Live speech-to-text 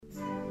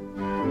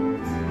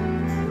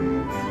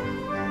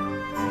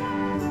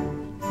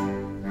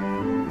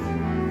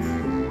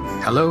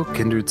Hello,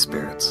 kindred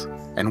spirits,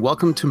 and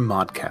welcome to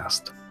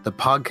MaudCast, the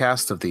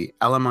podcast of the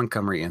Ella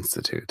Montgomery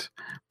Institute,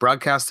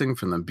 broadcasting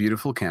from the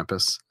beautiful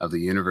campus of the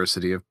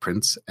University of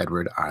Prince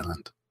Edward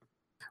Island.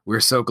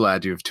 We're so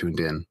glad you have tuned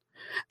in.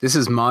 This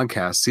is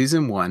MaudCast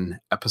Season 1,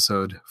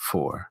 Episode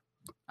 4.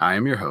 I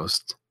am your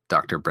host,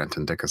 Dr.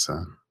 Brenton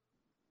Dickinson.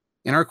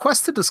 In our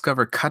quest to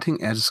discover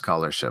cutting-edge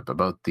scholarship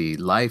about the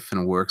life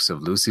and works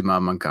of Lucy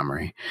Maud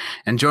Montgomery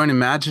and join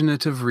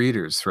imaginative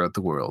readers throughout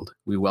the world,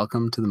 we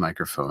welcome to the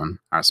microphone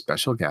our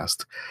special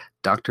guest,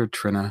 Dr.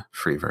 Trinna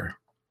Frever.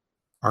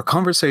 Our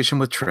conversation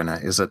with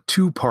Trinna is a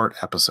two-part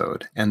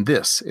episode, and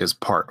this is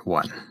part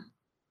one.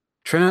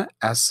 Trinna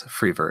S.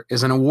 Frever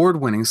is an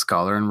award-winning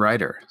scholar and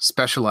writer,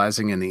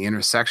 specializing in the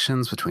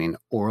intersections between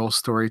oral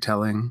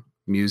storytelling,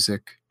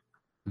 music,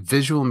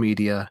 visual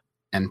media,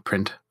 and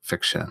print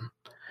fiction.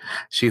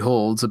 She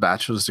holds a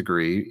bachelor's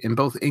degree in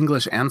both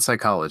English and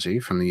psychology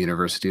from the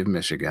University of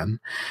Michigan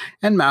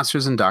and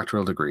master's and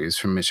doctoral degrees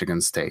from Michigan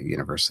State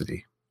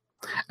University.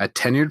 A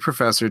tenured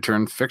professor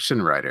turned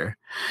fiction writer,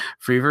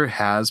 Frever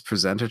has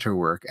presented her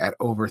work at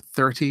over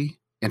 30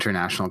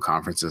 international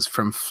conferences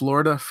from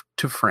Florida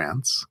to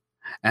France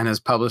and has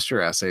published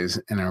her essays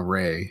in an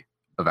array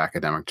of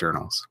academic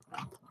journals.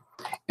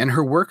 In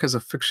her work as a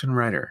fiction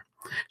writer,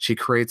 she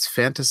creates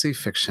fantasy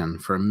fiction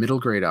for a middle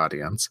grade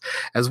audience,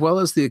 as well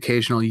as the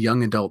occasional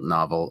young adult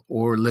novel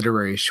or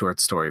literary short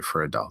story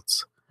for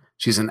adults.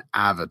 She's an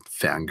avid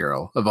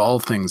fangirl of all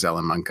things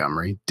Ella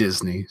Montgomery,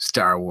 Disney,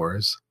 Star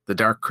Wars, The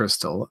Dark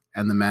Crystal,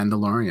 and The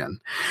Mandalorian,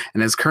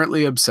 and is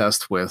currently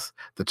obsessed with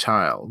The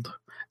Child,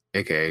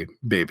 aka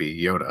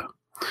Baby Yoda.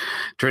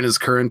 Trinna's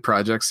current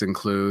projects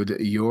include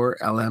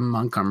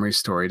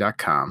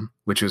YourLMMontgomeryStory.com,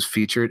 which was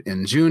featured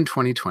in June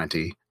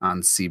 2020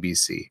 on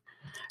CBC.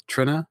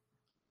 Trinna,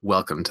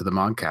 welcome to the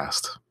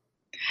MaudCast.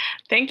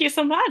 Thank you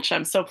so much.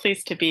 I'm so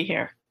pleased to be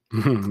here.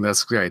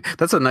 That's great.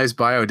 That's a nice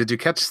bio. Did you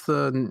catch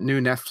the new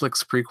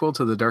Netflix prequel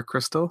to The Dark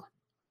Crystal?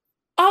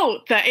 Oh,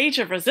 The Age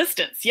of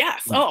Resistance.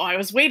 Yes. Oh, I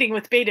was waiting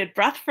with bated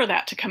breath for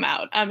that to come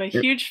out. I'm a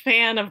huge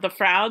fan of the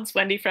Frouds,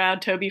 Wendy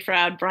Froud, Toby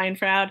Froud, Brian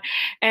Froud.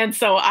 And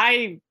so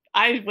I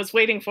was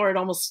waiting for it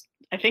almost,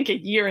 I think, a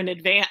year in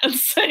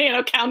advance,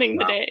 counting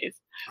the days.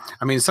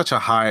 I mean, such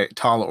a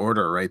tall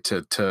order, right?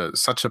 To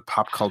such a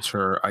pop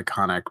culture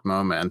iconic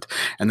moment,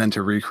 and then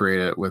to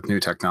recreate it with new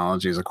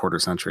technologies a quarter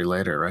century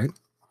later, right?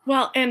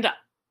 Well, and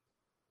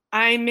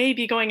I may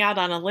be going out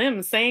on a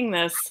limb saying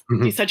this.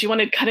 Mm-hmm. You said you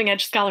wanted cutting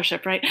edge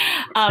scholarship, right?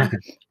 I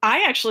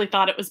actually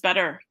thought it was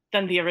better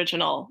than the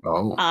original.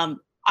 Oh.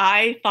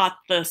 I thought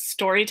the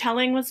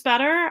storytelling was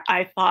better.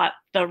 I thought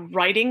the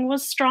writing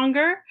was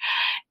stronger.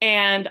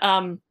 And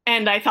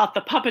I thought the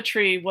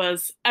puppetry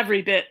was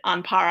every bit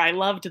on par. I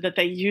loved that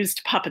they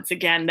used puppets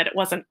again, that it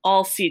wasn't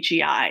all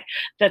CGI,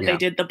 that they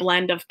did the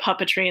blend of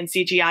puppetry and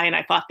CGI, and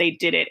I thought they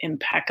did it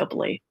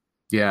impeccably.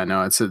 Yeah,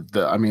 no, I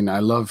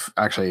love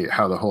actually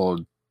how the whole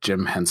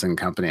Jim Henson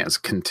Company has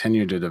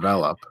continued to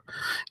develop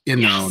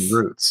in their own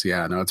roots.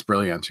 Yeah, no, it's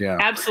brilliant. Yeah,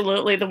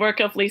 absolutely. The work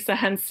of Lisa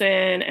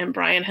Henson and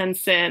Brian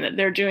Henson,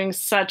 they're doing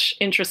such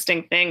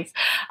interesting things.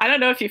 I don't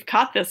know if you've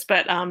caught this,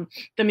 but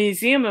the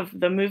Museum of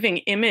the Moving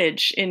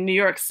Image in New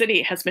York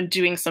City has been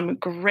doing some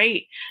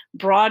great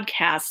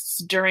broadcasts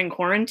during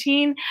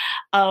quarantine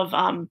of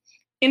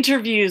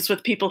interviews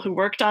with people who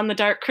worked on The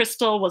Dark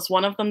Crystal was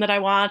one of them that I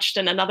watched.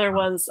 And another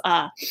was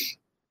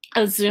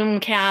a Zoom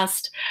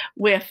cast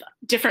with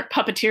different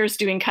puppeteers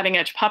doing cutting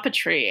edge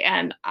puppetry.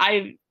 And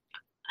I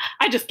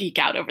just geek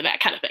out over that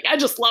kind of thing. I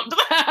just loved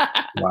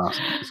that. Wow,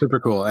 super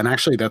cool. And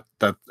actually, that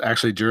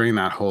during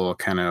that whole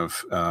kind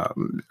of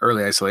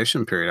early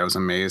isolation period, I was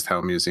amazed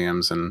how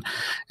museums and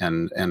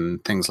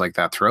things like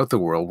that throughout the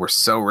world were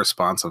so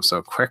responsive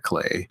so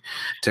quickly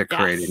to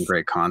creating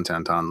great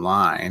content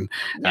online,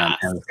 and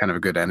kind of a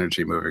good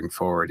energy moving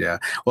forward. Yeah.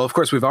 Well, of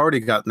course, we've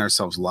already gotten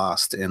ourselves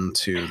lost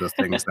into the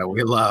things that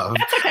we love.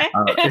 That's okay.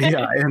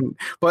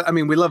 But I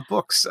mean, we love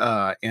books,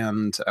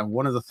 and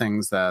one of the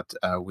things that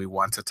we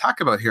want to talk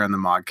about here on the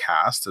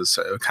MaudCast is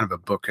kind of a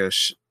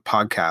bookish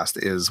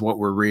podcast is what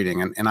we're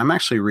reading, and I'm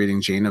actually reading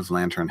Jane of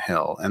Lantern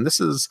Hill, and this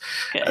is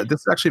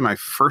actually my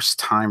first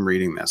time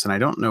reading this, and I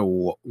don't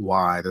know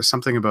why. There's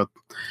something about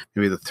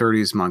maybe the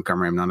 30s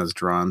Montgomery I'm not as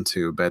drawn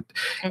to, but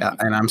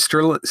and I'm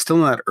still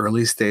in that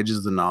early stages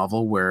of the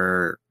novel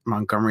where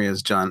Montgomery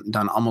has done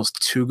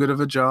almost too good of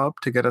a job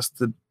to get us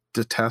to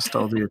detest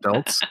all the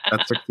adults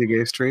at 60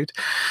 Gay Street,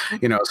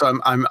 so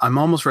I'm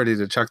almost ready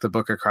to chuck the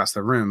book across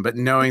the room, but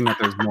knowing that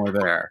there's more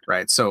there,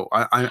 right? So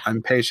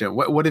I'm patient.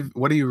 What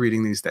are you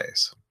reading these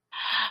days?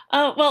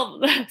 Well,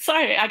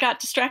 sorry, I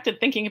got distracted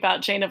thinking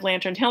about Jane of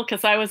Lantern Hill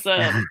because I was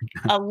a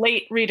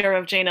late reader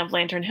of Jane of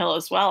Lantern Hill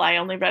as well. I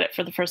only read it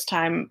for the first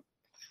time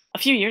a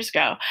few years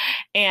ago,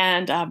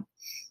 and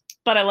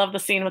but I love the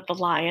scene with the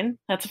lion.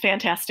 That's a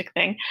fantastic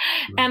thing.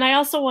 And I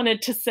also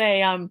wanted to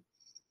say,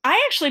 I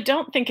actually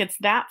don't think it's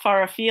that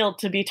far afield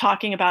to be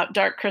talking about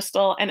Dark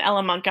Crystal and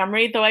Ella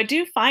Montgomery, though I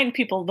do find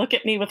people look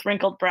at me with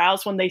wrinkled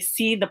brows when they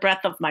see the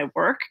breadth of my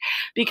work,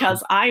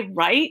 because I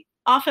write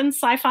often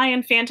sci-fi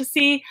and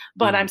fantasy,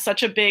 but I'm Mm.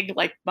 such a big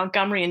like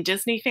Montgomery and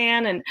Disney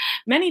fan, and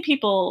many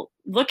people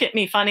look at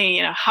me funny,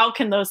 how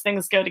can those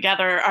things go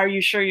together? Are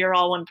you sure you're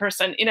all one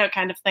person?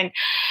 Kind of thing.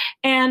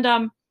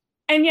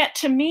 And yet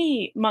to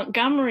me,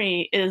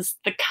 Montgomery is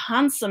the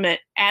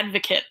consummate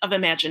advocate of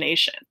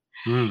imagination.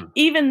 Mm.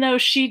 Even though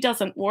she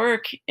doesn't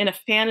work in a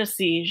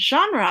fantasy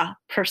genre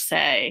per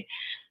se,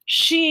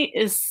 she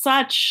is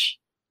such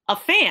a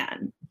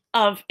fan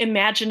of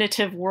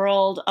imaginative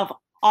world, of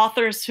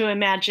authors who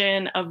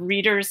imagine, of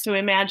readers who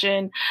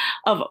imagine,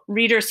 of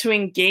readers who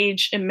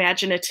engage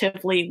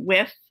imaginatively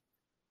with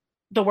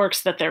the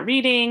works that they're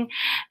reading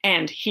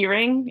and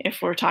hearing,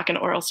 if we're talking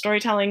oral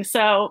storytelling.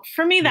 So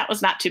for me, that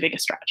was not too big a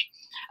stretch.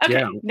 Okay,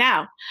 Yeah.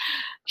 now,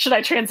 should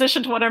I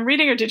transition to what I'm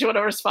reading, or did you want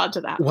to respond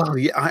to that? Well,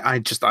 yeah, I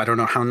don't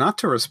know how not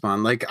to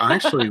respond. Like, I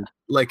actually,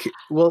 like,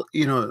 well,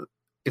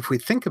 if we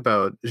think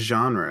about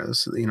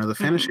genres, the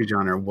fantasy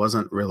genre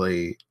wasn't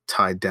really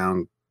tied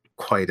down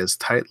quite as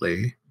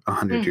tightly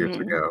 100 years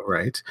Mm-hmm. ago,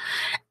 right?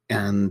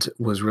 And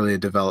was really a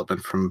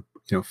development from,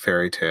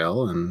 fairy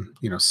tale, and,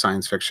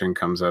 science fiction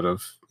comes out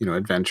of,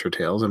 adventure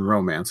tales and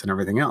romance and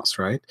everything else,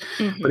 right?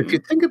 But if Mm-hmm. you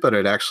think about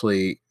it,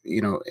 actually,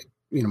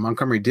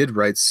 Montgomery did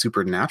write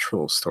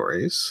supernatural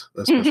stories,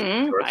 especially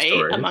Mm-hmm. short Right,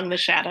 stories. Among the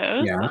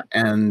Shadows. Yeah,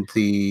 and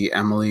the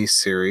Emily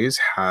series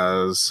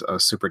has a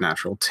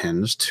supernatural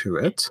tinge to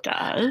it.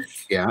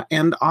 Does. Yeah,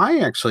 and I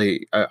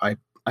actually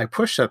I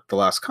pushed at the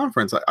last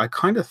conference. I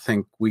kind of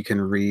think we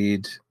can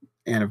read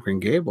Anne of Green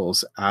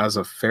Gables as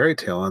a fairy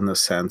tale in the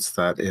sense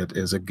that it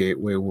is a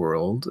gateway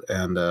world,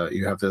 and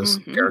you have this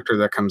Mm-hmm. character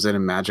that comes in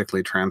and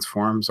magically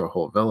transforms a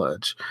whole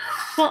village.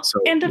 Well, So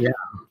and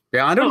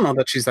yeah, I don't know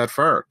that she's that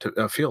far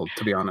afield,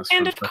 to be honest.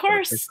 and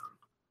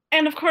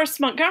of course,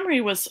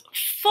 Montgomery was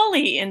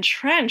fully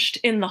entrenched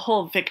in the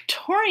whole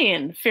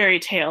Victorian fairy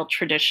tale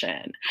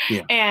tradition,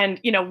 Yeah.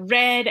 and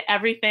read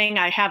everything.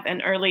 I have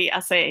an early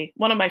essay.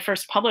 One of my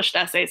first published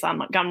essays on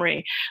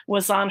Montgomery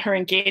was on her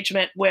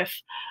engagement with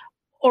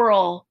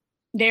oral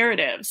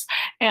narratives,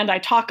 and I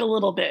talk a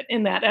little bit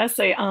in that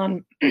essay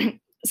on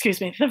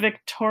excuse me, the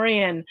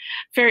Victorian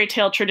fairy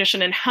tale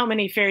tradition and how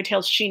many fairy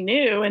tales she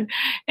knew,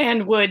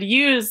 and would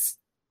use,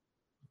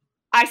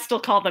 I still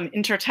call them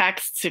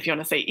intertexts, if you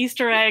want to say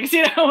Easter eggs,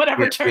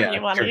 whatever term Yeah,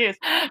 you want sure. to use,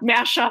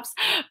 mashups.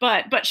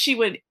 But she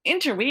would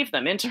interweave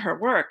them into her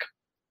work,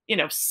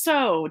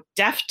 so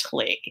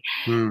deftly.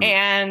 Hmm.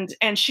 And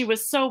she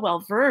was so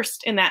well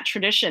versed in that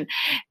tradition.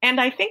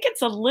 And I think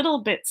it's a little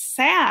bit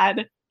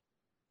sad.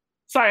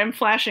 Sorry, I'm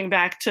flashing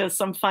back to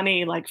some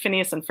funny like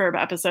Phineas and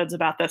Ferb episodes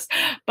about this.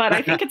 But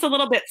I think it's a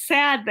little bit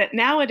sad that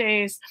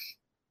nowadays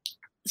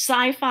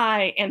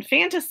sci-fi and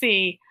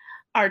fantasy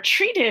are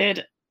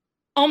treated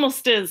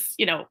almost as,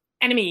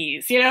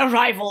 enemies,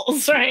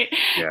 rivals, right?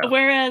 Yeah.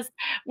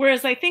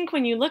 Whereas I think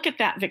when you look at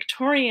that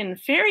Victorian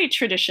fairy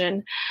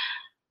tradition,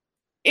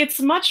 it's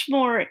much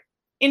more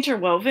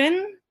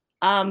interwoven.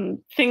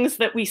 Things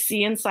that we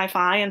see in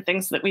sci-fi and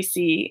things that we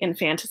see in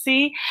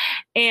fantasy,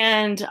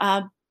 and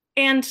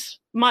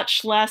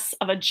much less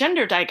of a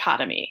gender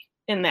dichotomy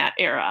in that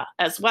era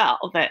as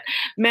well, that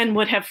men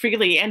would have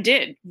freely and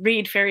did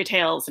read fairy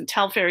tales and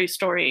tell fairy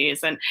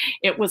stories, and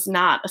it was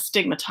not a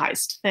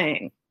stigmatized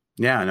thing.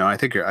 Yeah, no, I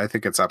think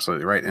it's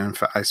absolutely right. And in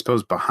fact, I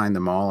suppose behind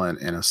them all, and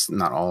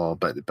not all,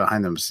 but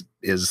behind them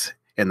is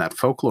in that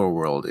folklore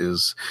world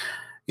is,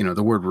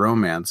 the word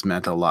romance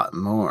meant a lot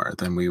more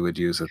than we would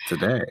use it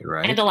today,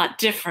 right? And a lot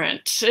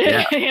different.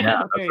 Yeah,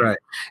 that's right.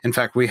 In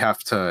fact,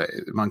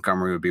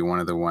 Montgomery would be one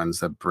of the ones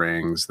that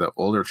brings the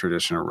older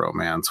tradition of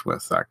romance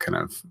with that kind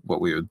of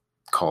what we would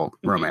call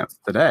romance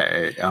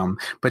today.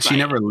 But she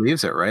never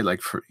leaves it, right?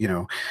 Like, for,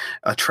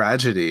 a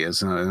tragedy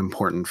is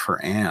important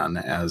for Anne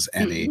as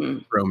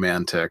any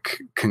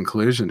romantic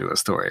conclusion to a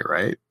story,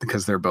 right?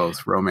 Because they're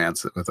both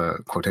romance with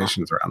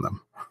quotations around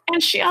them.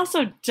 And she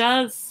also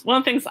does, one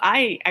of the things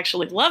I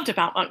actually loved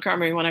about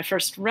Montgomery when I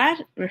first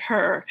read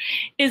her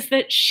is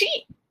that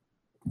she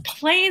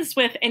plays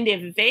with and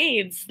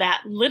evades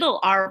that little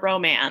r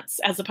romance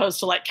as opposed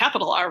to like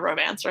capital R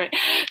romance, right?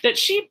 That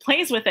she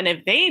plays with and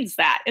evades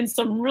that in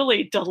some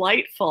really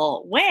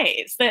delightful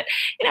ways. That,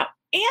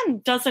 Anne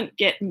doesn't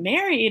get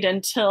married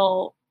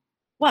until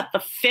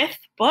the fifth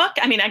book?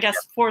 I mean, I guess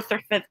fourth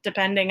or fifth,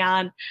 depending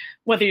on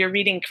whether you're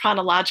reading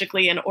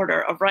chronologically in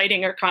order of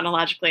writing or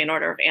chronologically in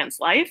order of Anne's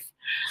life.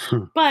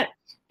 But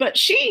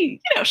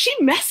she, she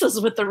messes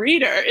with the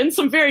reader in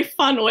some very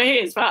fun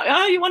ways about,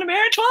 oh, you want a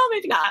marriage? Well,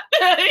 maybe not.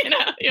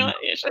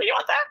 You sure you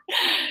want that?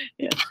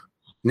 Yeah.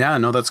 Yeah,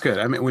 no, that's good.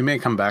 I mean, we may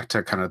come back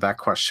to kind of that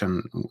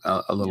question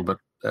a little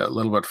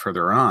bit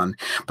further on,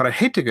 but I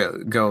hate to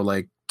go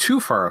like too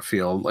far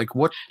afield. Like,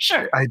 what?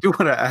 Sure. I do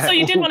want to. So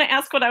you did want to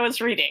ask what I was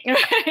reading.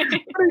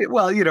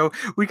 Well,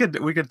 we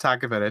could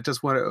talk about it.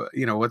 Just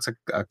what's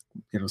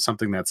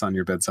something that's on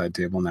your bedside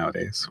table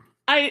nowadays?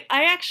 I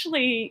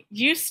actually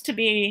used to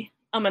be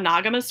a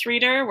monogamous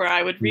reader where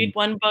I would read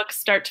one book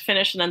start to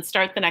finish and then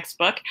start the next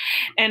book.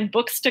 And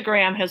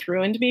Bookstagram has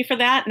ruined me for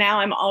that. Now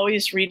I'm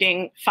always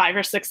reading 5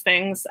 or 6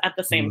 things at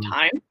the same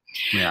time.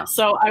 Yeah.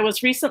 So I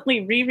was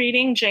recently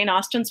rereading Jane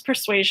Austen's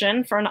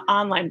Persuasion for an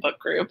online book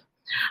group.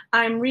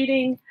 I'm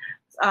reading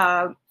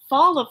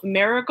Fall of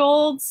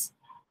Marigolds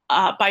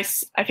by,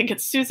 I think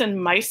it's Susan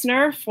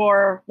Meissner,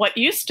 for what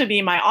used to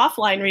be my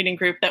offline reading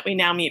group that we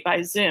now meet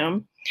by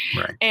Zoom.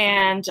 Right.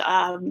 And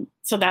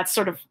so that's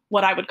sort of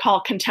what I would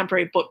call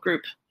contemporary book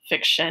group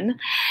fiction.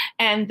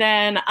 And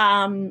then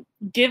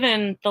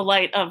given the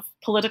light of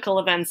political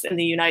events in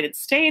the United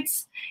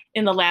States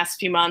in the last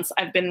few months,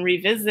 I've been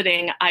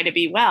revisiting Ida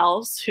B.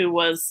 Wells, who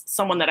was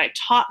someone that I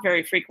taught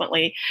very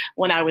frequently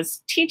when I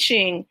was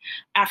teaching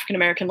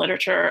African-American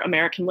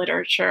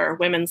literature,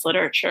 women's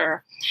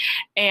literature.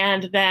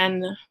 And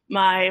then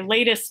my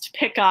latest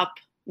pickup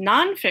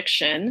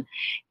nonfiction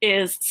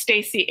is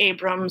Stacey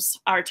Abrams'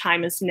 Our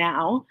Time Is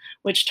Now,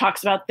 which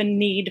talks about the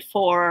need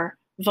for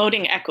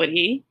voting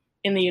equity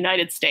in the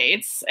United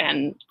States,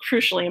 and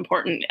crucially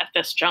important at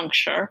this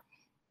juncture.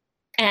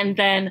 And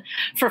then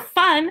for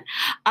fun,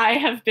 I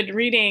have been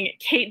reading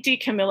Kate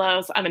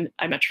DiCamillo's,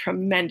 I'm a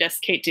tremendous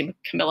Kate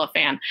DiCamillo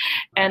fan,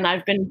 and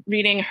I've been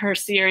reading her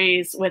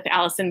series with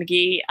Allison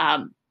McGee,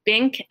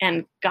 Bink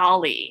and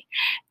Golly.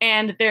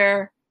 And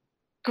they're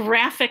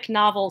graphic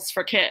novels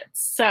for kids.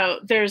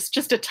 So there's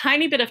just a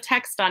tiny bit of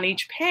text on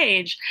each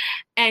page,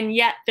 and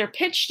yet they're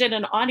pitched at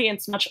an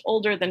audience much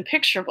older than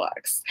picture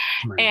books.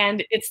 Right.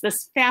 And it's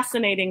this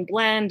fascinating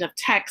blend of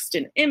text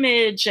and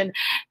image, and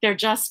they're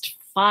just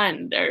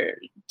fun. They're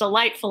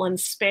delightful and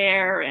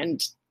spare,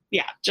 and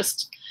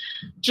just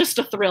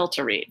a thrill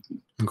to read.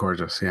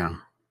 Gorgeous, yeah.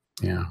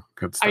 Yeah,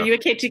 good stuff. Are you a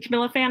Kate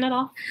DiCamillo fan at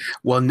all?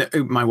 Well, no,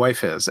 my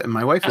wife is. And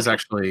my wife is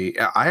actually,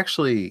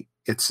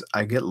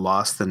 I get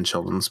lost in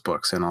children's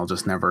books and I'll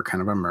just never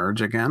kind of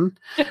emerge again.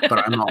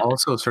 But I'm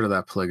also sort of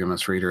that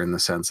polygamous reader in the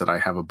sense that I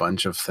have a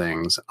bunch of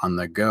things on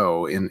the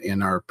go.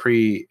 In our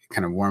pre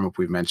kind of warm up,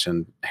 we've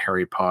mentioned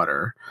Harry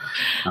Potter.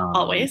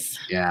 Always.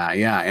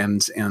 Yeah.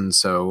 And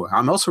so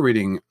I'm also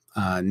reading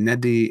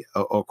Nnedi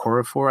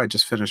Okorafor. I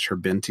just finished her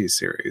Binti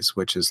series,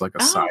 which is like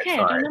a sci-fi. Okay,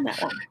 I don't know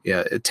that one.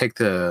 Yeah, take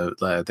the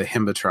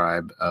Himba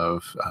tribe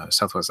of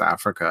Southwest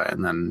Africa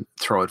and then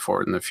throw it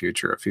forward in the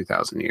future a few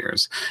thousand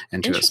years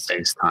into a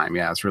space time.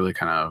 Yeah, it's really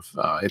kind of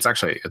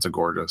it's a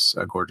gorgeous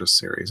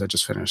series. I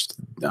just finished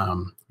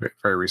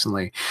very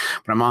recently,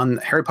 but I'm on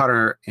Harry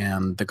Potter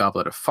and the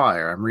Goblet of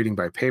Fire. I'm reading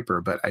by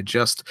paper, but I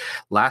just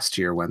last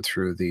year went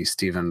through the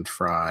Stephen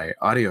Fry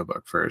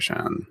audiobook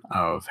version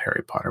of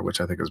Harry Potter,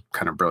 which I think is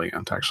kind of brilliant.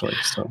 Actually,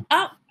 so.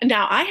 Oh,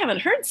 now I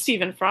haven't heard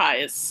Stephen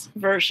Fry's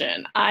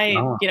version.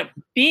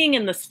 Being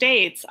in the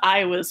States,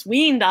 I was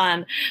weaned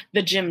on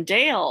the Jim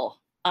Dale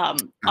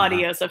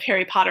audios of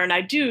Harry Potter, and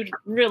I do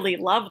really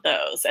love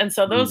those. And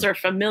so those are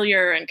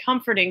familiar and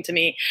comforting to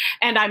me.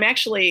 And I'm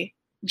actually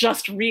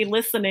just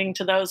re-listening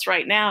to those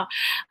right now.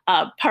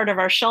 Part of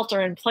our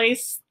shelter in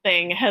place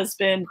thing has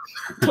been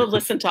to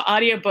listen to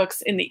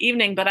audiobooks in the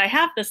evening, but I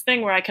have this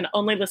thing where I can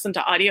only listen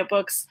to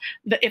audiobooks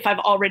if I've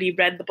already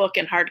read the book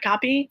in hard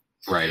copy.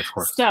 Right, of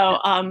course. So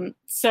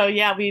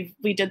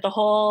we did the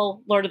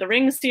whole Lord of the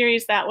Rings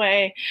series that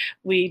way.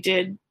 We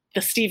did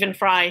the Stephen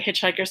Fry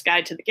Hitchhiker's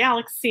Guide to the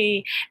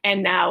Galaxy,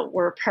 and now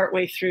we're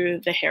partway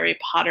through the Harry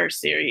Potter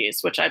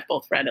series, which I've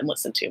both read and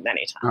listened to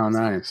many times. Oh,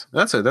 nice.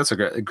 That's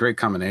a great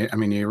combination. I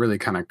mean, you really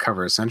kind of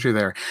cover a century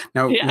there.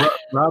 Now,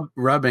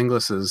 Rob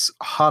Inglis's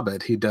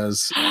Hobbit, he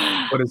does.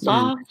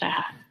 Love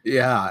that.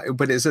 Yeah,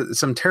 but is it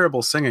some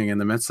terrible singing in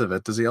the midst of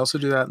it? Does he also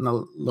do that in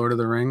the Lord of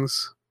the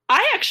Rings?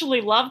 I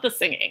actually love the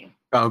singing.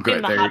 Oh, good.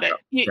 In the Hobbit.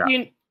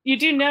 You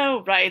do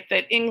know, right,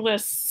 that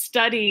Inglis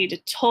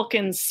studied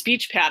Tolkien's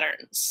speech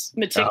patterns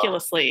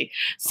meticulously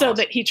so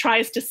that he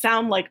tries to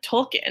sound like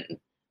Tolkien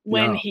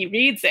when he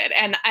reads it.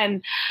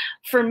 And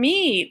for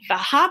me, The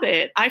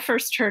Hobbit, I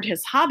first heard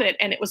his Hobbit,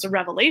 and it was a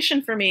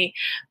revelation for me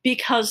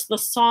because the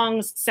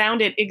songs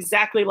sounded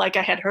exactly like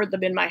I had heard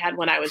them in my head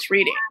when I was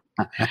reading.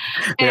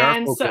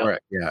 And so,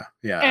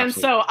 yeah. And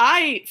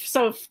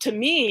so to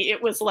me,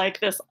 it was like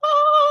this,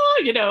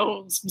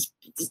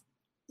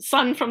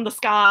 sun from the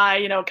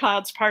sky,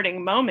 clouds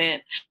parting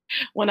moment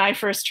when I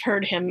first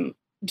heard him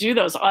do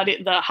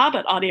the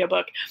Hobbit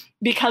audiobook,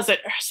 because it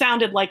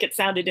sounded like it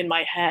sounded in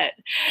my head.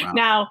 Wow.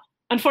 Now,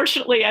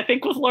 unfortunately, I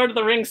think with Lord of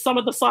the Rings, some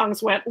of the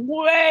songs went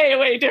way,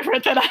 way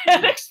different than I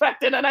had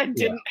expected, and I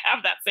didn't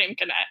have that same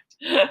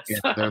connect.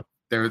 Yeah,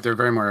 they're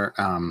very more.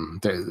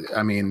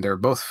 They're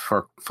both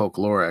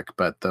folkloric,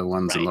 but the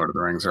ones in Lord of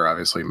the Rings are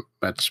obviously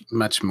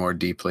much more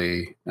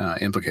deeply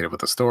implicated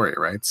with the story,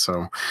 right?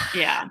 So,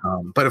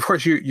 but of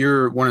course,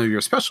 you're one of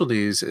your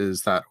specialties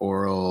is that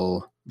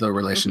the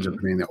relationship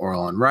between the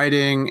oral and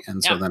writing,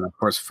 and so then of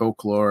course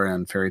folklore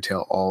and fairy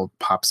tale all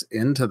pops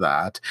into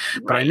that.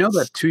 But I know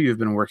that too you've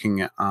been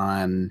working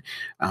on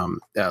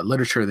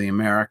literature of the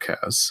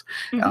Americas,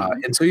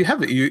 and so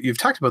you've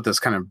talked about this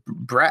kind of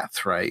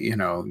breadth, right?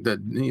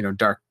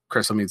 Dark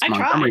Crystal meets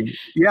Montgomery.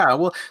 Yeah,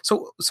 well,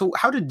 so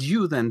how did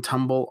you then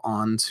tumble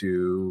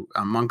onto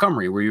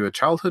Montgomery? Were you a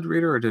childhood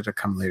reader, or did it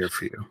come later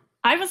for you?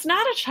 I was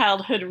not a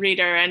childhood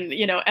reader, and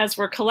as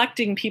we're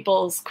collecting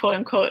people's quote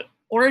unquote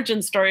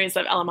origin stories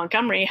of Ella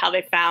Montgomery, how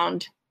they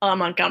found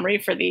Montgomery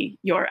for the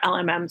Your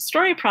LMM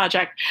Story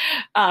Project.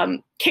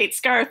 Kate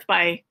Scarth,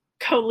 my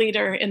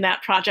co-leader in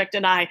that project,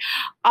 and I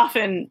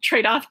often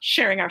trade off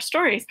sharing our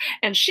stories.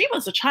 And she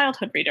was a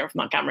childhood reader of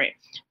Montgomery.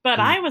 But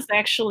I was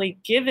actually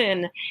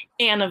given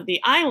Anne of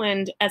the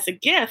Island as a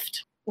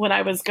gift when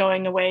I was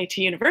going away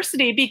to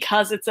university,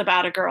 because it's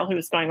about a girl who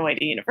was going away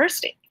to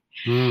university.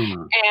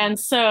 And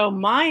so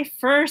my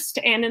first,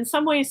 and in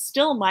some ways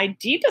still my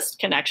deepest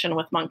connection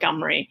with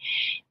Montgomery,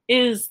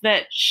 is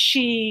that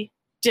she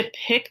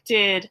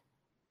depicted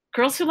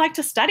girls who like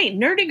to study,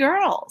 nerdy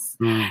girls.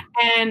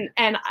 And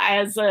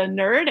as a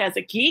nerd, as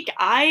a geek,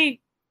 I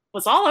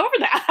was all over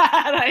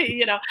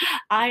that.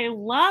 I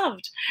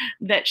loved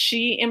that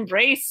she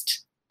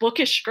embraced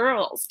bookish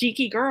girls,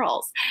 geeky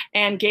girls,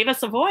 and gave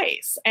us a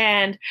voice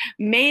and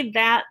made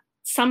that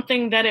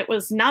something that it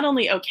was not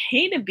only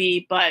okay to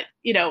be, but,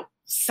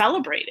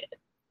 celebrated.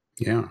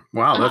 Yeah.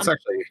 Wow. That's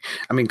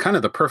actually, kind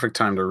of the perfect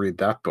time to read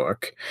that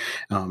book.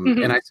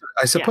 And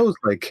I suppose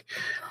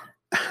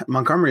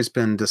Montgomery's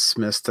been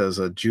dismissed as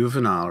a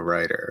juvenile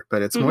writer,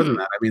 but it's more than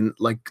that.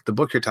 Like the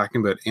book you're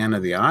talking about, Anne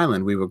of the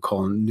Island, we would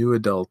call new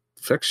adult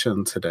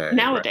fiction today.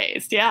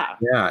 Nowadays, right? Yeah.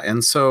 Yeah.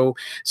 And so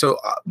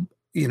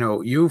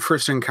you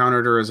first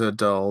encountered her as an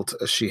adult.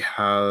 She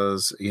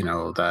has, Anne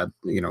of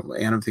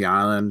the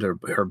Island,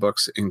 her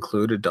books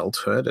include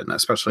adulthood, and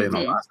especially in the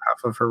last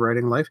half of her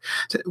writing life.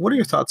 What are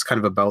your thoughts kind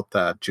of about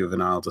that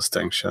juvenile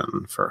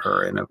distinction for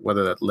her, and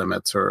whether that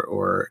limits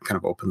or kind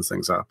of opens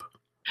things up?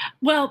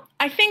 Well,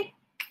 I think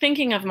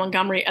thinking of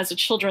Montgomery as a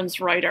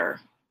children's writer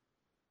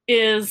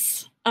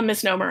is a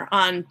misnomer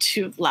on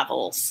two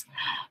levels.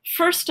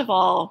 First of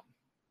all,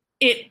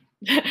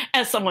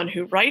 as someone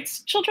who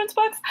writes children's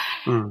books,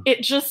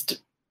 it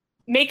just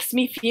makes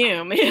me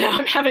fume.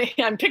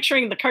 I'm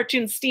picturing the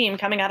cartoon steam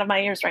coming out of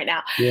my ears right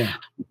now. Yeah.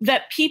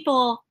 That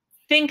people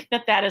think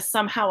that is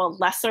somehow a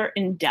lesser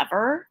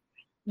endeavor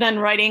than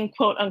writing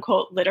quote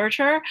unquote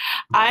literature.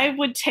 I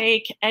would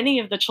take any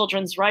of the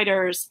children's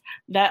writers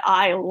that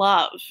I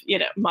love,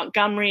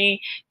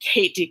 Montgomery,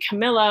 Kate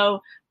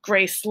DiCamillo,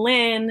 Grace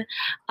Lynn.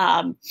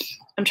 I'm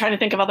trying to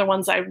think of other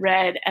ones I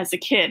read as a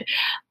kid.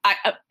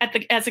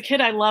 As a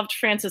kid, I loved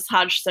Frances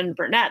Hodgson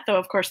Burnett, though,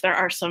 of course, there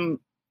are some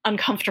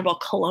uncomfortable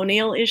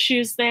colonial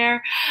issues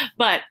there.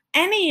 But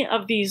any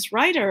of these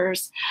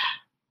writers,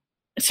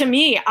 to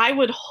me, I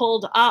would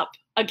hold up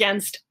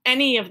against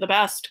any of the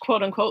best,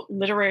 quote unquote,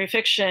 literary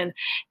fiction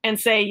and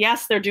say,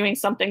 yes, they're doing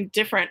something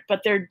different,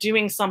 but they're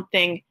doing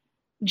something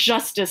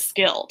just as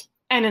skilled,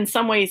 and in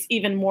some ways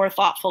even more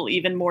thoughtful,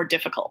 even more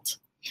difficult.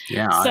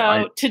 Yeah.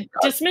 So to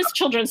dismiss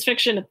children's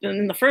fiction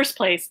in the first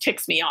place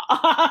ticks me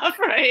off,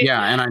 right?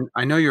 Yeah, and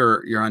I know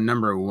you're on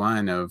number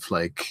one of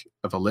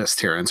a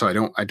list here, and so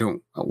I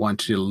don't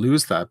want you to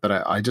lose that,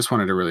 but I just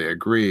wanted to really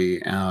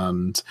agree.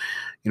 And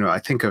I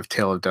think of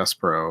Tale of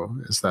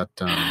Despero is that,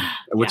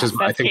 which is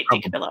I think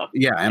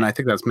and I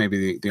think that's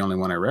maybe the only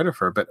one I read of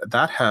her, but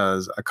that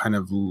has a kind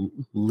of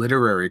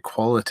literary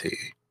quality.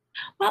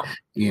 Well,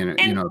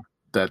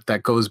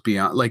 that goes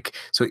beyond,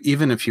 so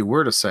even if you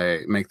were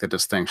to make the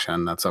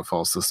distinction, that's a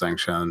false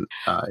distinction.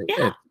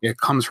 It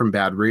comes from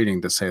bad reading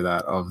to say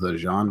that of the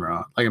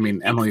genre.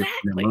 Emily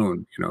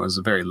Moon, is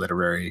a very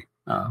literary.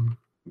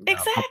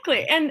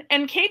 Exactly.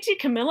 And Kate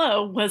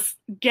DiCamillo was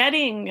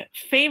getting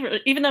favor,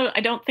 even though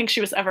I don't think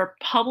she was ever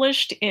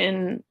published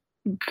in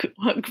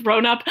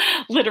grown-up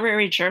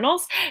literary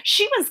journals.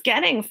 She was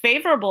getting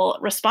favorable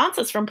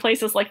responses from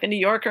places like the New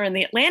Yorker and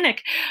the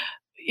Atlantic,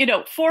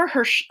 for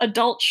her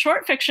adult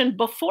short fiction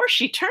before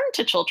she turned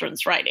to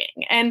children's writing.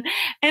 And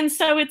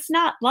so it's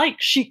not like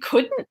she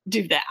couldn't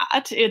do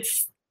that.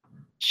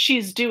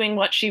 She's doing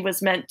what she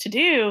was meant to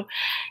do.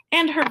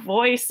 And her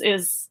voice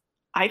is,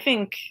 I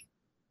think,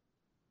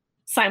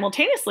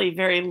 simultaneously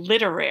very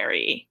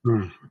literary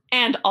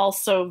and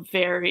also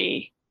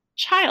very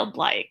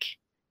childlike.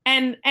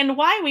 And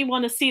why we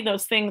want to see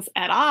those things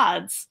at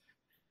odds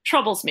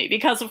troubles me,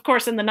 because of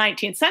course in the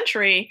 19th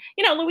century,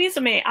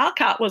 Louisa May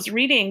Alcott was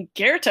reading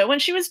Goethe when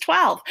she was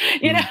 12.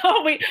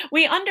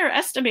 We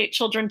underestimate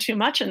children too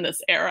much in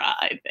this era,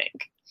 I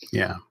think.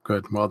 Yeah,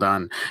 good. Well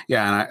done.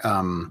 Yeah,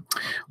 and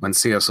when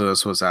C.S.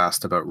 Lewis was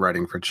asked about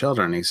writing for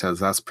children, he says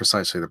that's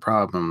precisely the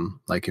problem.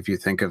 If you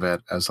think of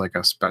it as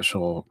a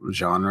special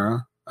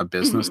genre, a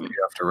business that you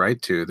have to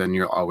write to, then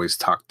you're always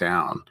talked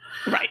down.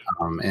 Right.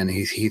 And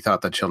he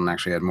thought that children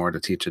actually had more to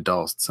teach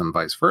adults and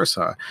vice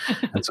versa.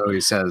 And so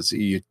he says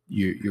you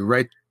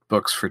write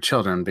books for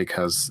children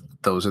because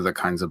those are the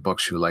kinds of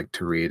books you like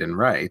to read and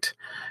write.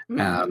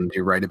 And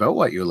you write about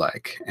what you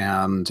like.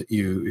 And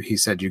he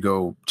said you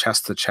go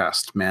chest to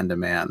chest, man to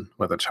man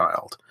with a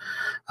child,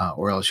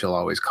 or else you'll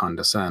always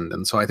condescend.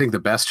 And so I think the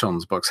best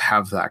children's books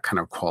have that kind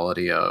of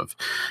quality of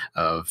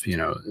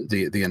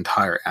the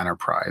entire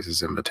enterprise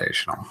is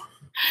invitational.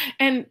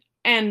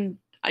 And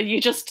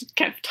you just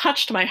kind of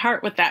touched my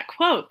heart with that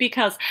quote,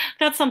 because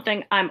that's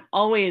something I'm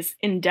always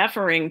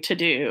endeavoring to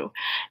do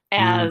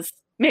as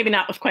maybe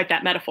not with quite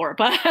that metaphor,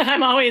 but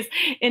I'm always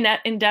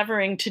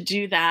endeavoring to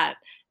do that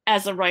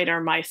as a writer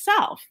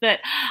myself,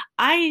 that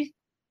I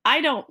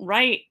don't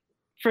write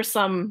for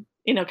some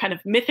kind of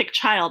mythic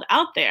child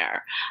out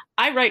there.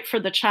 I write for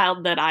the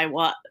child that I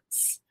was.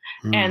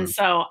 And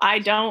so I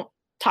don't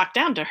talk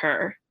down to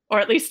her, or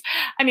at least,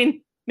 I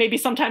mean, maybe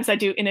sometimes I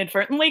do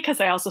inadvertently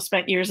because I also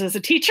spent years as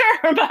a teacher,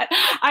 but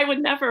I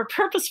would never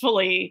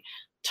purposefully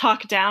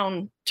talk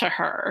down to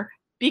her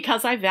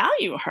because I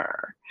value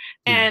her.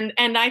 Yeah.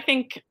 And I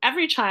think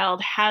every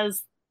child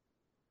has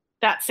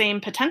that same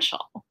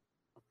potential.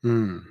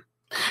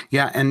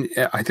 Yeah, and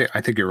I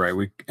think you're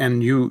right.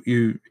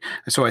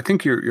 So I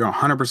think you're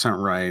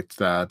 100% right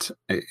that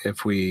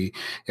if we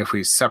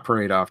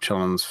separate off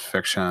children's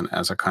fiction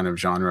as a kind of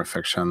genre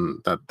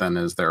fiction that then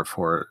is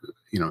therefore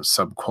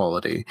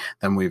sub-quality,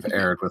 then we've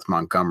erred with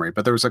Montgomery.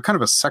 But there was a kind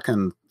of a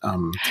second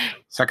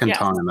yes.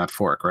 tongue in that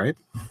fork, right?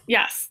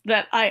 Yes,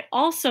 that I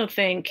also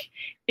think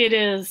it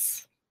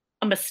is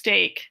a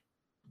mistake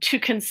to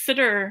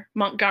consider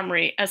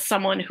Montgomery as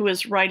someone who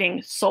is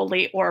writing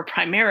solely or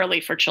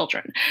primarily for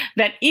children.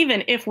 That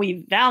even if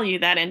we value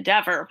that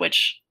endeavor,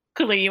 which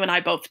clearly you and I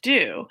both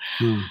do,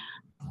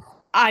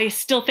 I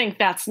still think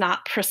that's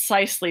not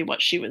precisely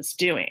what she was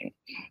doing.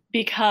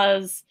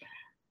 Because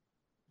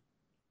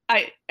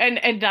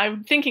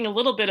I'm thinking a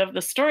little bit of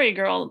the Story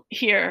Girl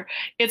here.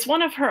 It's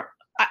one of her,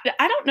 I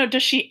don't know,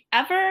 does she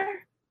ever...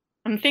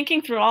 I'm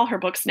thinking through all her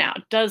books now.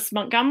 Does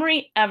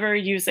Montgomery ever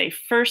use a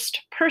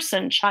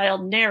first-person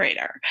child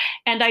narrator?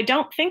 And I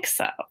don't think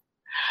so.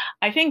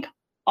 I think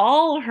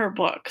all her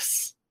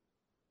books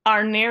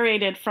are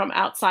narrated from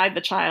outside the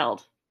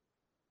child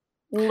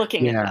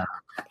looking at them.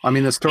 I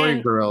mean, the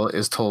Story Girl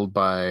is told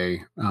by,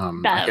 I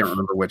can't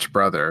remember which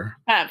brother,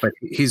 but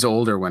he's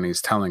older when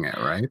he's telling it,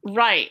 right?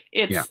 Right.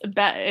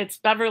 It's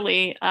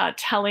Beverly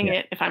telling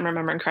it, if I'm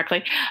remembering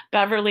correctly,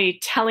 Beverly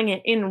telling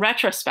it in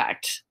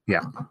retrospect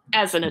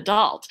as an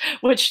adult,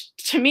 which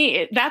to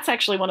me, that's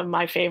actually one of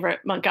my favorite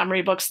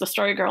Montgomery books. The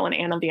Story Girl and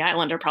Anne of the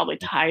Island are probably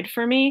tied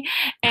for me.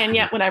 And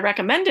yet when I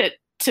recommend it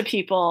to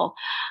people,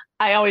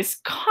 I always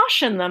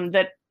caution them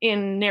that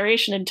in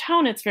narration and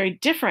tone, it's very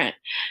different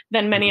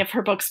than many of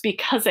her books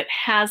because it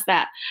has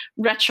that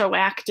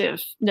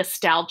retroactive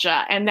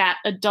nostalgia and that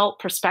adult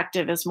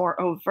perspective is more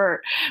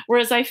overt.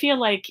 Whereas I feel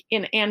like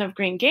in Anne of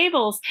Green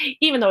Gables,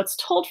 even though it's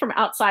told from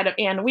outside of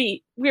Anne,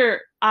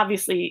 we're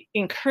obviously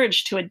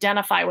encouraged to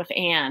identify with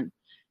Anne,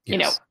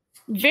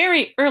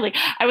 very early.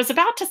 I was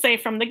about to say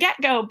from the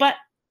get-go, but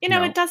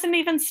it doesn't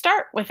even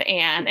start with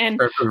Anne. And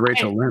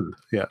Rachel Lynde,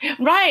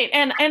 right.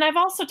 And I've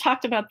also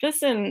talked about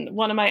this in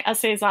one of my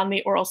essays on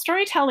the oral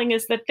storytelling,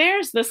 is that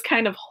there's this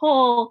kind of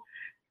whole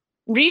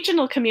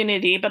regional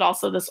community, but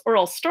also this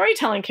oral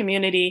storytelling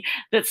community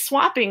that's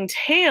swapping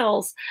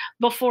tales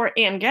before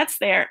Anne gets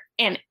there.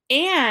 And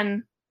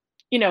Anne,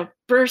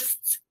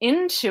 bursts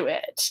into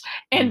it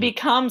and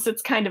becomes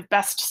its kind of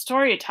best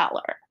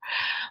storyteller.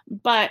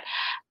 But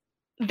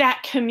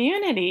that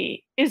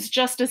community is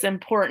just as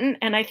important.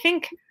 And I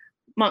think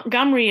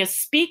Montgomery is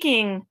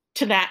speaking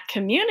to that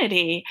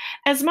community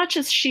as much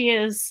as she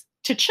is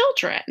to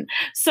children.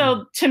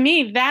 So to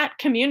me, that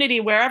community,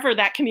 wherever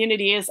that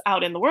community is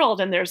out in the world,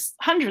 and there's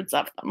hundreds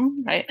of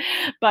them, right?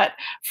 But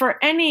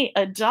for any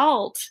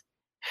adult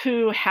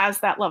who has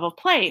that love of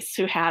place,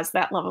 who has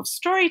that love of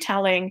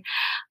storytelling,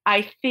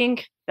 I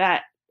think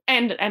that,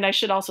 and I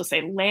should also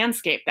say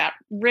landscape, that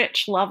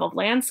rich love of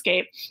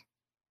landscape,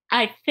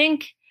 I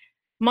think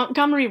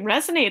Montgomery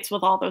resonates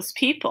with all those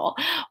people.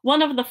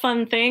 One of the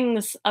fun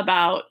things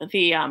about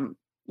the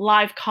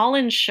live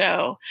call-in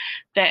show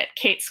that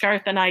Kate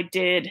Scarth and I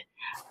did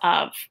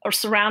or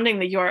surrounding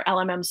the Your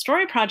LMM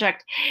Story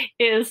Project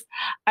is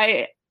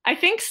I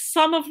think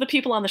some of the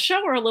people on the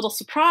show were a little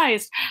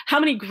surprised how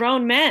many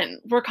grown men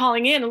were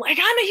calling in and like,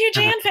 I'm a huge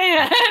Anne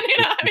fan,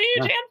 I'm a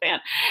huge Anne fan.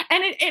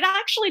 And it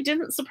actually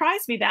didn't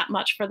surprise me that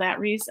much for that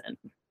reason.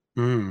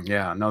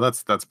 Yeah, no,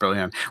 that's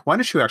brilliant. Why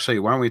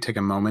don't we take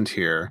a moment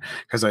here?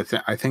 Because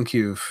I think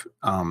you've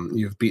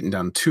beaten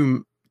down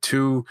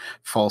two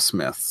false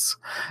myths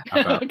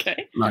about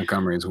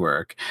Montgomery's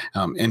work.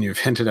 And you've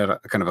hinted at a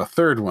kind of a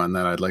third one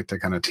that I'd like to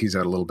kind of tease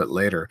out a little bit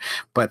later.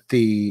 But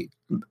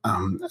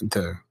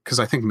because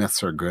I think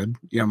myths are good.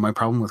 My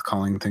problem with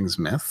calling things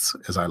myths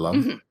is I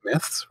love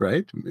myths,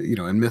 right?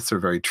 And myths are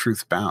very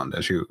truth bound,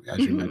 as you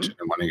mentioned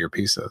in one of your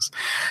pieces.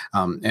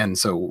 And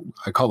so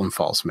I call them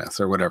false myths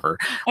or whatever.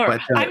 Or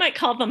I might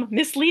call them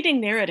misleading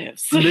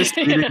narratives.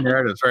 Misleading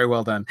narratives. Very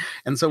well done.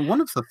 And so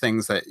one of the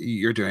things that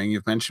you're doing,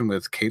 you've mentioned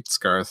with Kate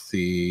Scarth,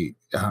 the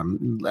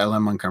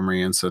L.M.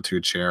 Montgomery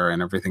Institute chair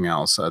and everything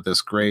else,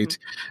 this great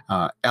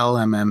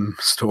LMM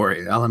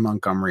story, L.M.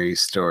 Montgomery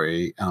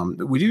story.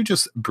 Would you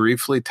just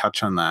briefly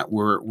touch on that?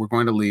 We're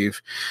going to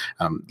leave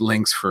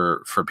links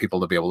for people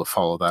to be able to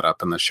follow that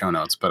up in the show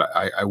notes, but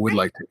I would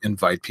like to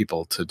invite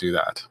people to do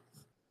that.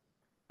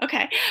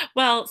 Okay.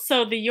 Well,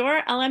 so the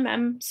Your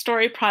LMM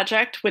Story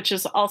Project, which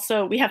is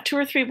also, we have 2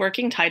 or 3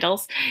 working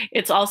titles.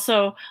 It's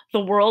also The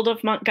World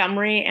of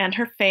Montgomery and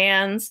Her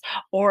Fans,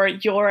 or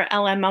Your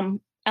LM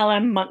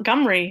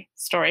Montgomery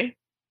Story.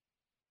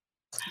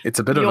 It's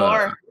a bit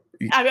of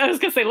I was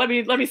going to say, let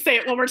me say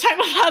it one more time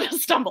without a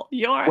stumble.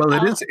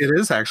 Well, it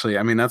is actually,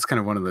 I mean, that's kind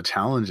of one of the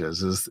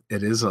challenges is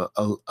it is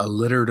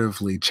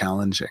alliteratively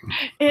challenging.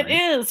 It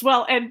is.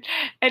 Well, and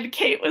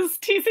Kate was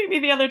teasing me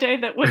the other day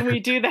that when we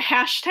do the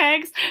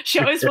hashtags, she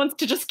always wants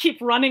to just keep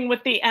running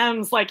with the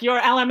M's, like your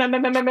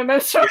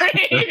LMMMMM story,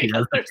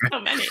 because there's so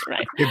many,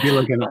 right? It'd be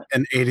like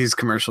an 80s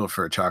commercial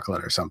for a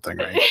chocolate or something,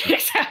 right?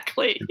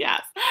 Exactly,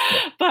 yes.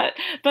 But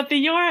the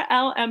Your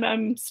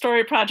LMM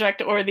Story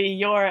Project, or the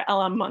Your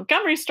LM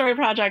Montgomery Story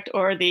Project,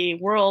 or the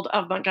World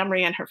of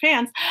Montgomery and Her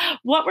Fans,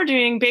 what we're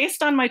doing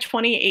based on my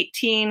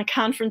 2018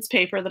 conference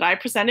paper that I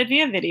presented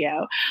via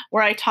video,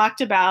 where I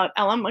talked about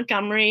L.M.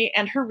 Montgomery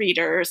and her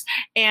readers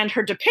and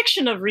her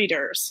depiction of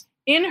readers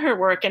in her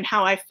work, and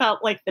how I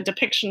felt like the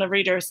depiction of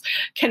readers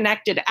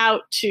connected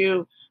out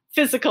to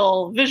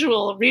physical,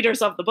 visual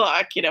readers of the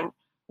book,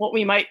 what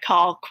we might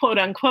call quote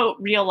unquote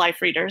real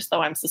life readers,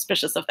 though I'm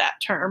suspicious of that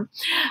term.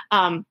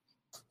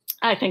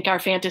 I think our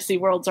fantasy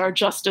worlds are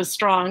just as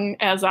strong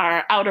as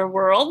our outer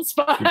worlds,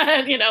 but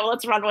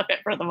let's run with it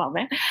for the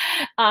moment.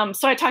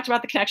 So I talked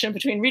about the connection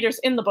between readers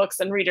in the books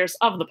and readers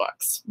of the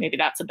books. Maybe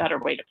that's a better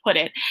way to put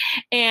it.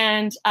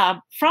 And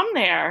from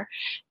there,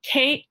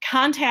 Kate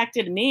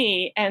contacted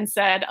me and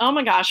said, "Oh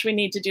my gosh, we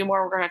need to do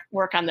more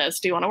work on this.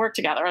 Do you want to work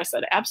together?" I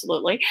said,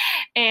 "Absolutely."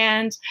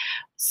 And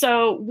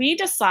so we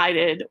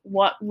decided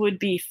what would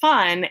be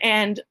fun,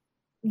 and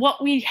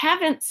what we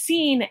haven't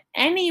seen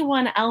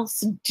anyone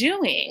else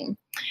doing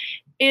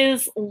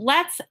is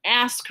let's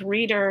ask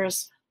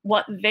readers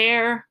what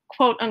their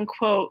quote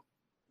unquote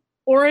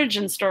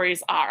origin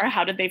stories are.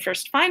 How did they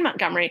first find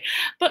Montgomery?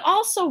 But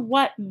also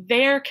what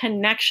their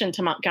connection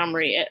to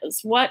Montgomery is.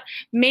 What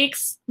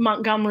makes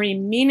Montgomery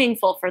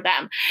meaningful for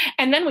them?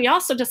 And then we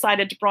also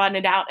decided to broaden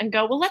it out and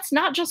go, well, let's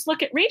not just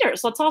look at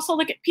readers. Let's also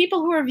look at people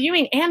who are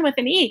viewing Anne with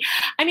an E.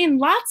 I mean,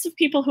 lots of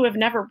people who have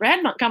never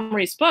read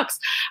Montgomery's books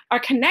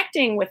are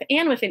connecting with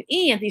Anne with an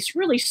E in these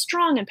really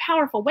strong and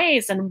powerful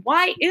ways. And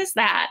why is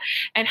that?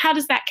 And how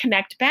does that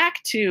connect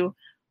back to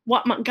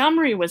what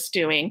Montgomery was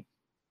doing?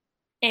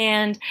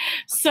 And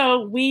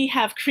so we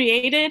have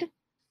created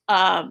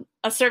a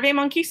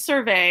SurveyMonkey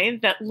survey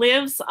that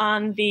lives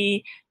on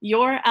the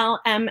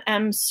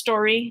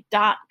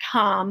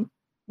yourlmmstory.com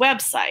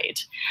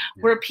website,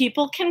 where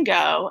people can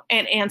go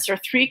and answer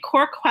 3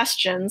 core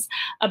questions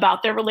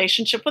about their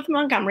relationship with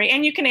Montgomery.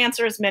 And you can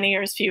answer as many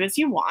or as few as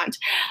you want.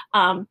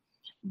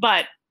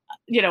 But,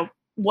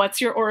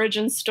 what's your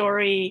origin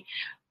story?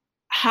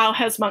 How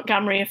has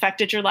Montgomery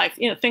affected your life?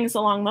 Things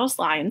along those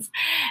lines.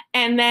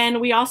 And then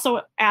we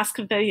also ask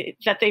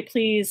that they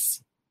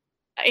please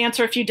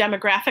answer a few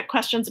demographic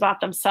questions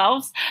about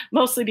themselves,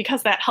 mostly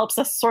because that helps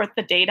us sort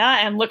the data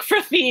and look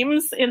for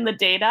themes in the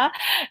data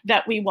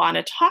that we want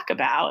to talk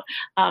about.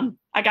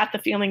 I got the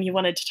feeling you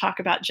wanted to talk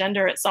about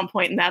gender at some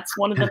point, and that's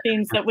one of the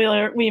themes that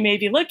we may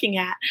be looking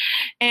at.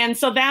 And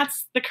so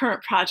that's the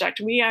current project.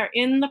 We are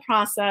in the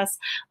process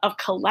of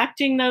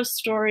collecting those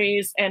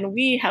stories, and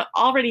we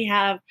already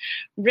have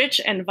rich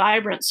and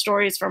vibrant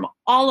stories from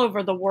all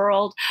over the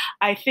world.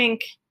 I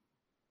think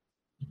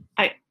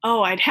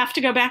I'd have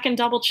to go back and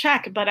double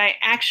check, but I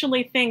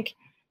actually think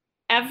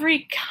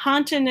every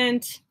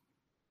continent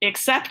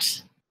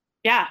except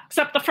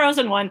the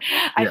frozen one.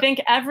 I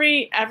think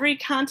every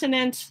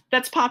continent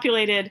that's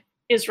populated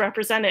is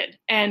represented,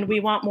 and we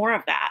want more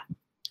of that.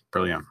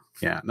 Brilliant.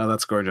 Yeah, no,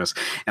 that's gorgeous.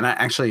 And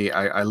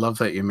I love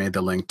that you made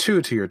the link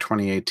to your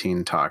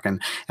 2018 talk. And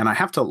I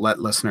have to let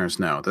listeners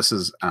know this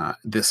is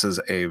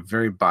a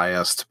very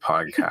biased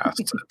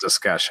podcast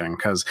discussion,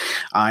 because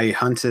I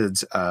hunted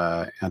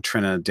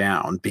Trinna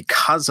down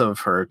because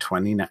of her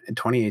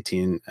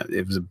 2018.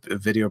 It was a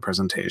video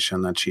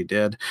presentation that she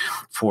did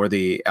for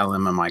the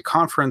LMMI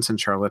conference in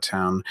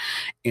Charlottetown,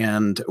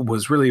 and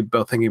was really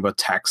both thinking about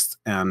text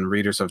and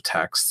readers of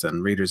text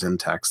and readers in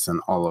text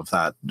and all of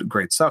that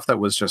great stuff that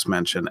was just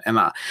mentioned. And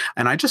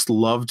I just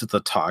loved the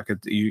talk.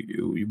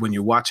 When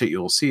you watch it,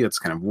 you'll see it's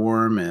kind of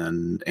warm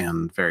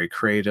and very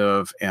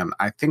creative. And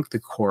I think the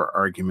core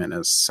argument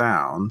is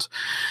sound.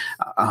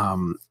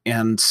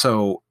 And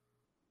so,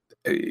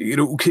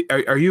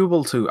 are you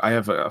able to? I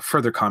have a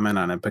further comment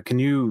on it, but can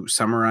you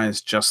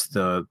summarize just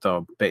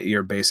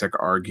your basic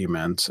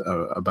argument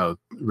about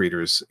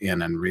readers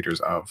in and readers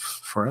of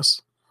for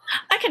us?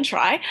 I can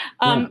try.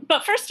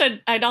 But first,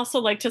 I'd also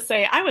like to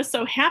say I was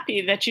so happy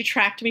that you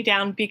tracked me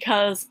down,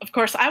 because, of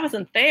course, I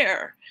wasn't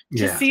there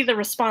to see the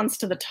response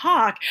to the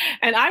talk.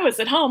 And I was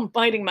at home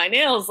biting my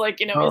nails, like,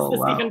 is this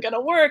even going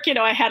to work?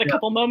 I had a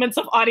couple moments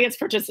of audience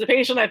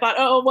participation. I thought,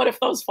 oh, what if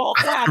those fall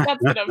flat?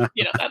 That's going to,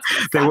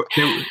 that's going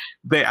to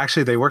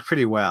they worked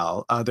pretty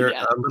well. They're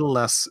a little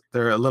less,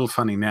 they're a little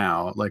funny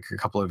now, like a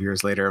couple of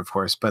years later, of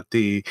course. But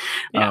but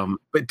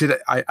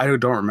I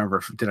don't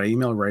remember. Did I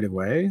email right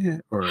away,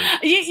 or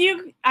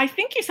I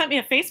think you sent me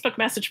a Facebook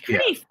message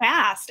pretty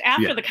fast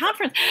after the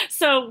conference.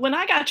 So when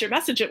I got your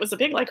message, it was a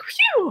big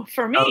whew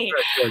for me.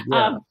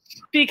 Oh, good.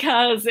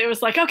 Because it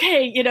was like,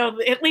 okay,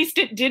 at least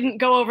it didn't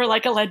go over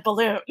like a lead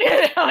balloon.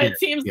 It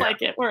seems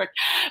like it worked.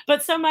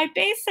 But so my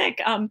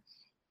basic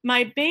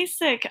my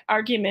basic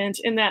argument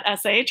in that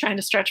essay, trying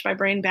to stretch my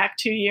brain back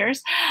 2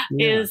 years,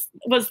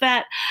 was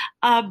that,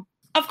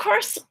 of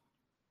course,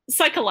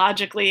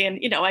 psychologically,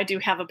 and I do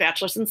have a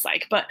bachelor's in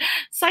psych, but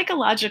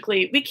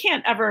psychologically, we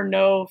can't ever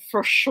know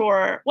for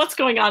sure what's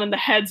going on in the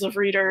heads of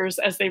readers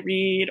as they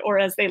read or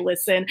as they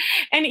listen.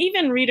 And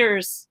even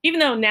readers, even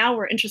though now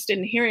we're interested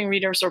in hearing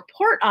readers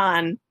report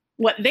on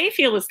what they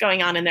feel is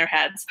going on in their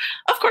heads,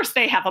 of course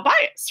they have a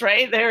bias,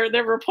 right? They're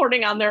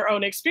reporting on their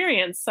own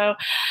experience. So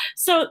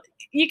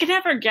you can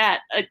never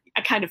get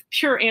a kind of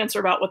pure answer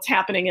about what's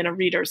happening in a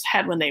reader's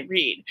head when they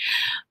read.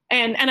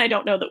 And I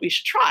don't know that we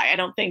should try. I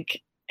don't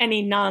think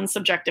any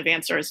non-subjective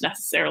answer is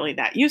necessarily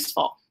that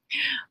useful.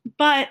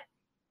 But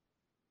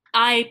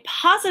I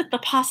posit the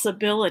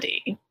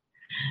possibility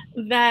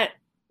that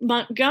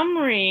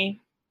Montgomery,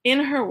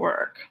 in her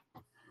work,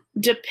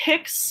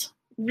 depicts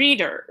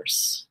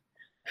readers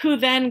who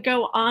then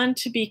go on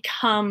to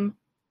become,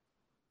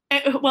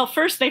 well,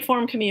 first they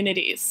form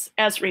communities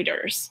as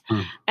readers.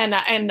 And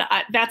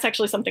that's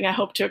actually something I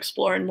hope to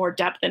explore in more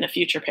depth in a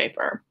future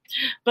paper.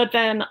 But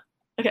then,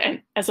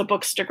 okay, as a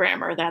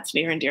bookstagrammer, that's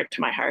near and dear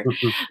to my heart.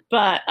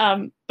 But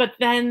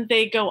then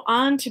they go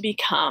on to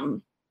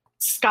become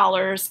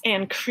scholars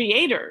and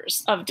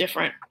creators of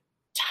different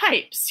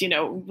types,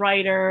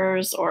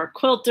 writers or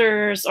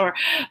quilters,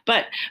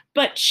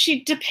 but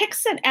she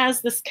depicts it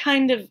as this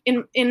kind of,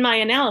 in my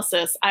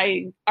analysis,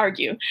 I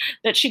argue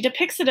that she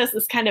depicts it as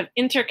this kind of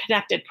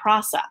interconnected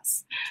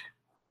process,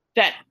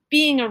 that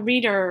being a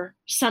reader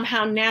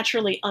somehow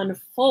naturally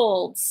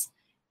unfolds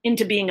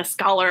into being a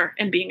scholar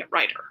and being a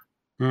writer.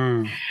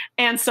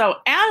 And so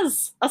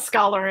as a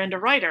scholar and a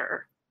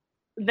writer,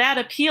 that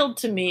appealed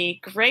to me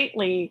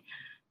greatly,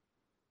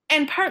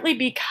 and partly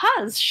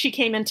because she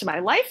came into my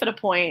life at a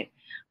point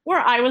where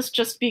I was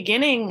just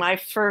beginning my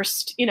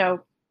first,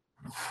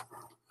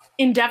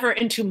 endeavor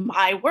into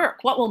my work.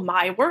 What will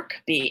my work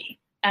be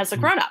as a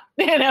grown-up?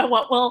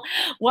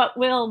 What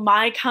will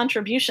my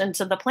contribution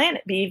to the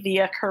planet be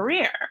via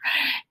career?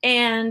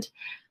 And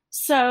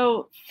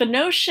so the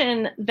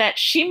notion that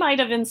she might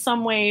have in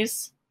some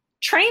ways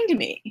trained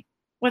me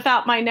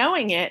without my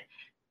knowing it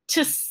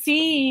to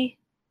see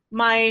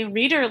my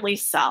readerly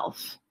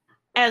self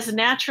as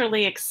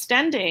naturally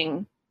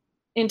extending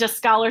into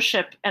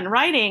scholarship and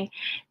writing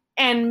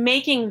and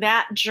making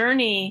that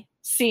journey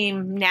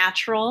seem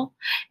natural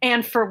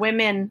and for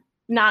women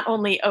not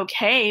only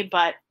okay,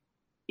 but,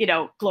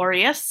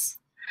 glorious.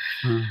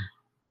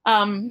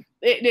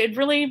 It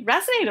really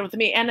resonated with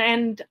me.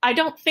 And I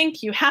don't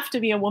think you have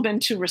to be a woman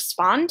to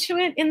respond to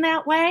it in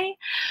that way.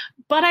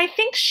 But I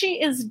think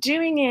she is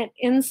doing it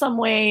in some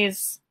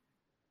ways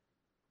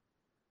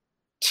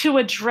to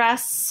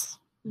address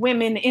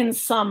women in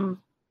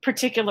some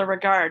particular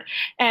regard.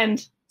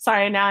 And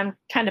sorry, now I'm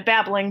kind of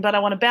babbling, but I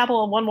want to babble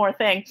on one more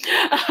thing.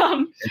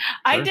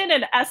 I did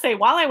an essay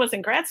while I was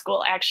in grad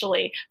school,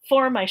 actually,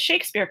 for my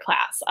Shakespeare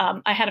class.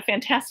 I had a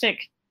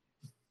fantastic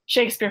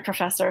Shakespeare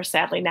professor,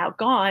 sadly now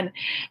gone,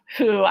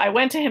 who I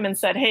went to him and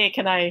said, hey,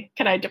 can I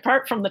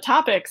depart from the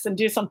topics and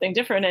do something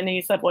different? And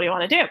he said, what do you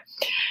want to do?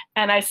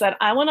 And I said,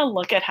 I want to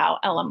look at how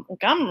Ella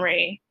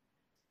Montgomery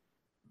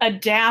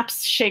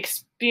adapts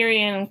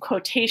Shakespearean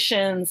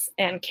quotations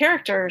and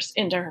characters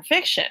into her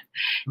fiction.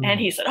 And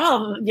he said,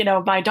 oh,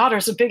 my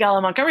daughter's a big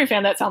Ella Montgomery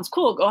fan. That sounds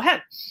cool. Go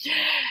ahead.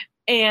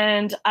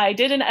 And I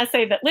did an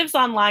essay that lives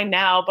online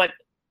now, but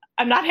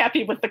I'm not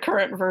happy with the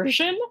current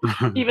version,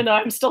 even though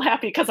I'm still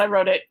happy because I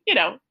wrote it,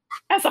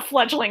 as a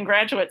fledgling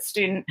graduate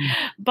student.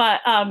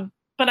 But I'm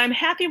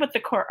happy with the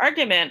core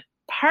argument,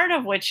 part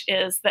of which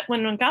is that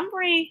when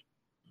Montgomery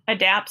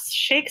adapts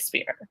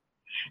Shakespeare,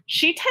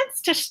 she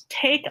tends to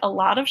take a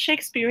lot of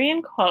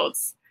Shakespearean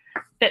quotes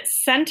that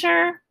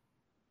center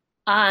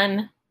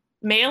on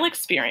male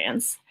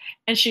experience,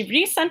 and she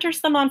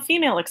recenters them on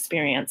female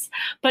experience,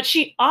 but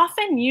she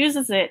often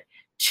uses it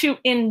to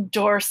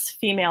endorse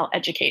female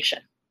education.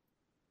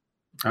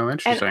 Oh,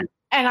 interesting.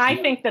 And I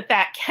think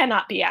that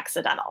cannot be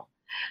accidental,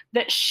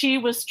 that she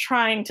was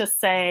trying to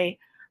say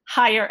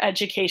higher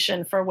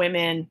education for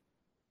women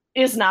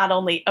should not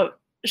only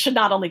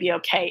be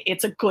okay,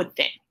 it's a good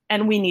thing,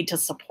 and we need to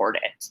support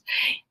it.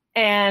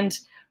 And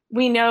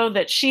we know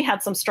that she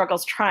had some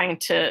struggles trying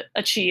to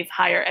achieve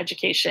higher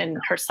education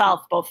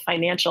herself, both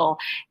financial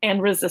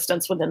and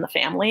resistance within the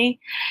family.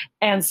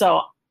 And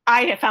so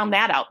I found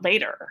that out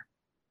later.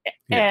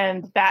 Yeah.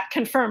 And that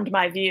confirmed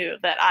my view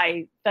that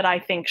I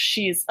think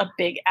she's a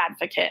big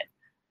advocate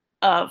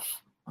of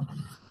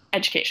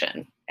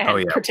education,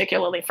 and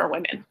particularly for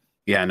women.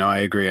 Yeah, no, I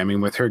agree. I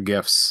mean, with her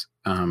gifts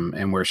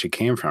and where she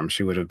came from,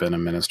 she would have been a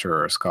minister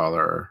or a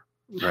scholar,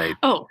 right?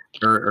 Oh,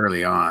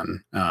 early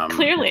on.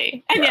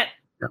 Clearly. And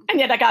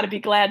yet I got to be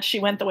glad she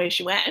went the way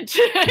she went.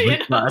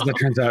 Well, as it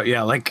turns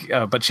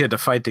out, but she had to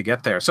fight to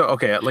get there. So,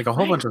 okay, like a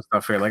whole bunch of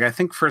stuff here. Like I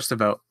think first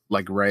about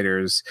like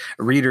readers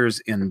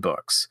in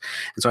books.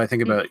 And so I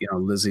think about,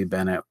 Lizzie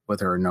Bennett with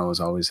her nose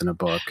always in a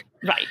book.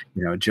 Right.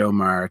 Jo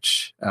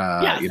March.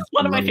 Yes,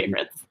 one of my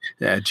favorites.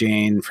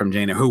 Jane from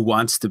Jane, who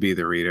wants to be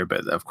the reader,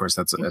 but of course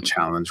that's a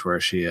challenge where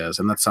she is,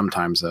 and that's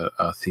sometimes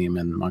a theme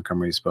in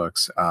Montgomery's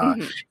books.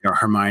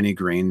 Hermione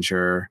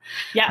Granger,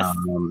 yes,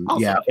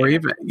 or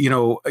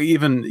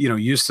even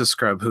Eustace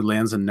Scrubb, who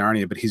lands in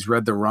Narnia, but he's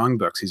read the wrong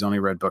books. He's only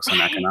read books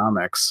on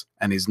economics,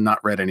 and he's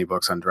not read any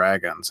books on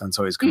dragons, and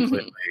so he's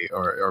completely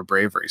or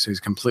bravery, so he's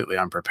completely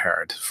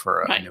unprepared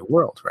for a new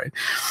world, right?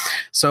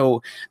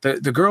 So the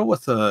girl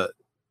with the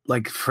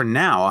for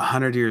now,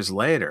 100 years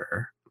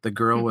later, the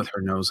girl with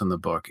her nose in the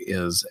book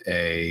is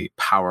a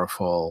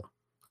powerful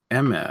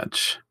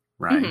image,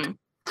 right?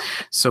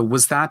 So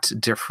was that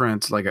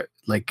different?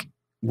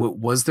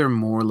 Was there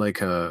more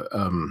like a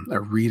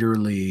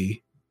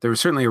readerly? There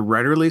was certainly a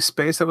writerly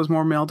space that was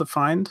more male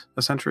defined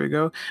a century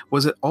ago.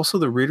 Was it also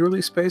the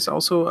readerly space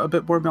also a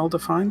bit more male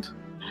defined?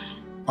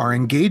 Our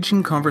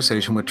engaging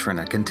conversation with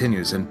Trinna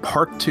continues in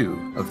part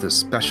 2 of this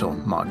special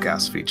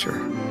MaudCast feature.